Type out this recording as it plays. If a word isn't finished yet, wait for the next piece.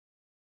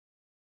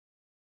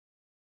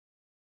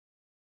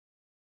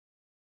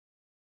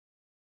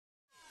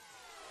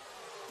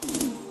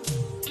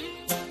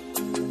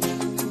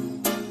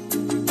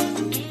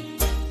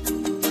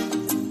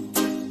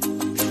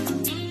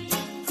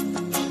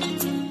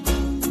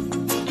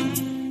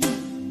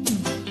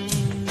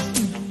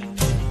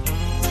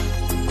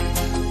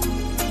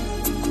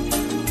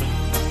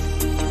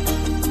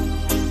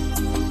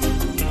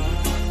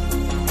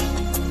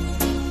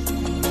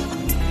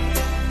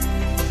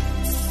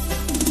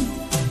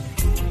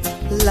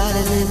Lot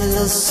of never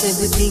lost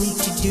everything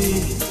to do.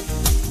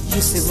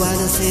 You say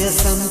wanna say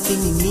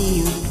something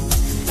new,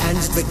 and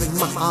it's breaking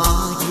my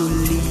heart you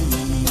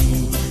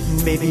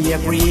leave. Maybe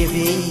I'm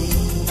grieving.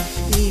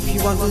 If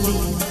you want to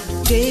leave,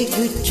 take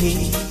good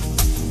care.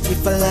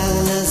 If a lot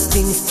of lost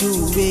things to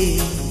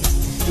wait,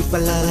 if a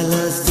lot of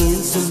lost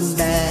things to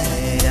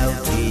bad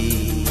out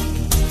there.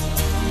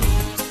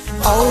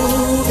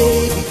 Oh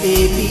baby,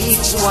 baby,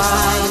 it's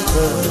wild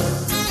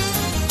world.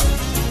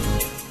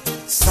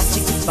 Such a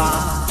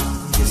goodbye,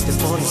 just a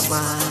morning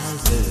smile,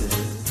 girl.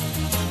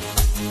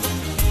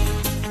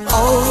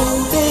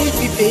 Oh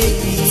baby,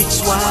 baby, it's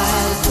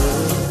wild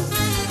world.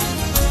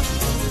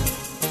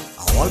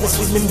 I always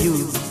remember you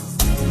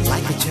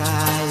like a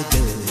child,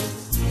 girl.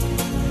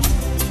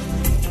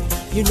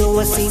 You know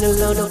I've seen a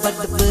lot of what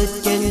the bird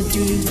can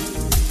do,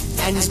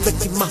 and it's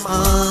breaking my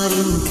heart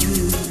in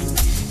two.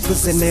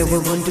 'Cause I never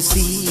want to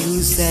see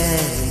you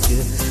sad,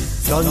 girl.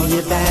 Don't be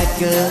a bad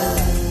girl.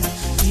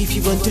 If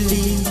you want to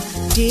leave,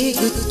 take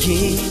good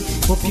care.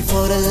 Hope you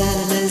for a lot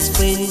of nice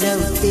friend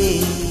out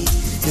there.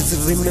 'Cause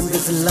remember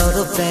there's a lot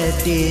of bad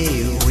day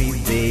every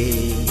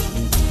day.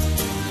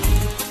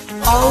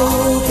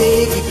 Oh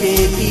baby,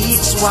 baby,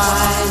 it's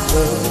wild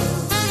world.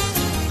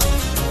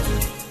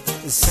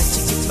 It's such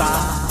a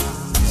goodbye,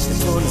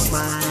 just gonna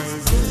smile,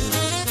 girl.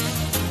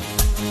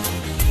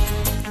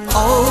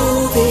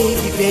 Oh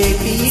baby,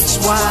 baby, it's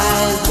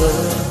wild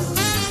world.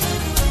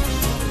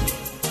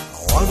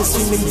 I always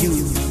remember you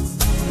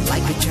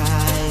like a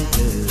child,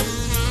 girl.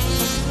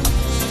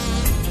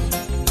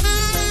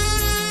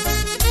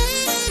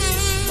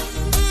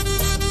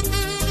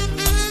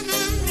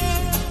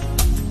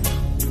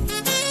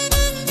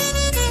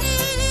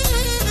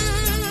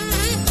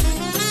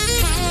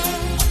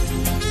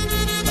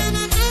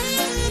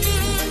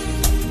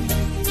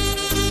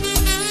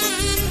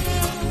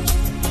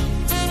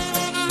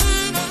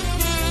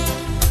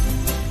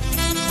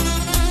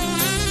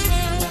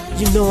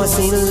 You know I've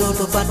seen a lot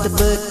of what the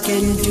bird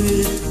can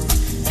do,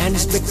 and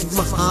it's breaking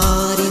my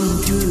heart in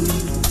two.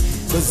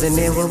 'Cause I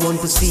never want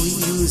to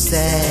see you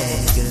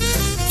sad, girl.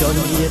 Don't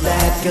be a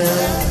bad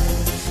girl.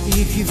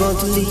 If you want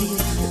to leave,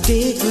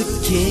 take good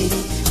care.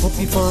 Hope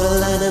you for a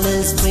lot of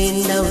nice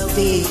friend out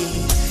there.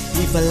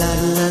 If a lot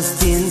of lost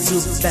things so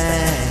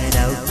bad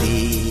out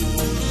there.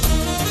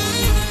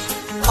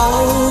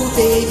 Oh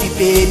baby,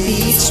 baby,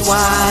 it's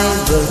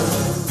wild world.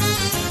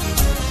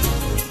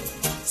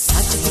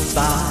 Such a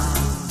goodbye,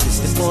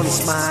 just wanna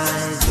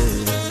smile,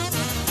 girl.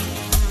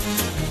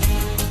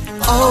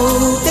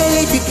 Oh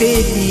baby,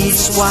 baby,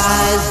 it's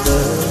wild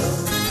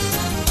world.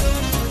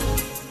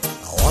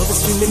 I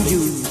always remember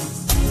you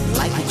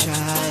like a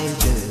child,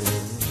 girl.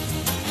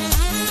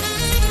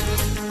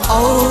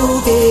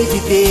 Oh baby,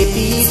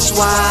 baby, it's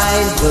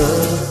wild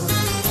world.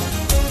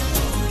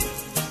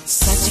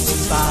 Such a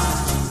goodbye,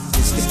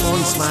 just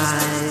wanna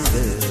smile,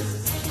 girl.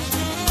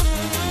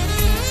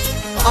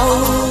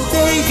 Oh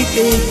baby,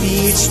 baby,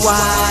 it's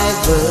wild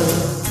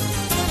world.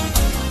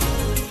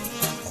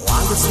 I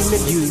always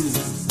remember you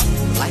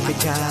like a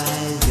child.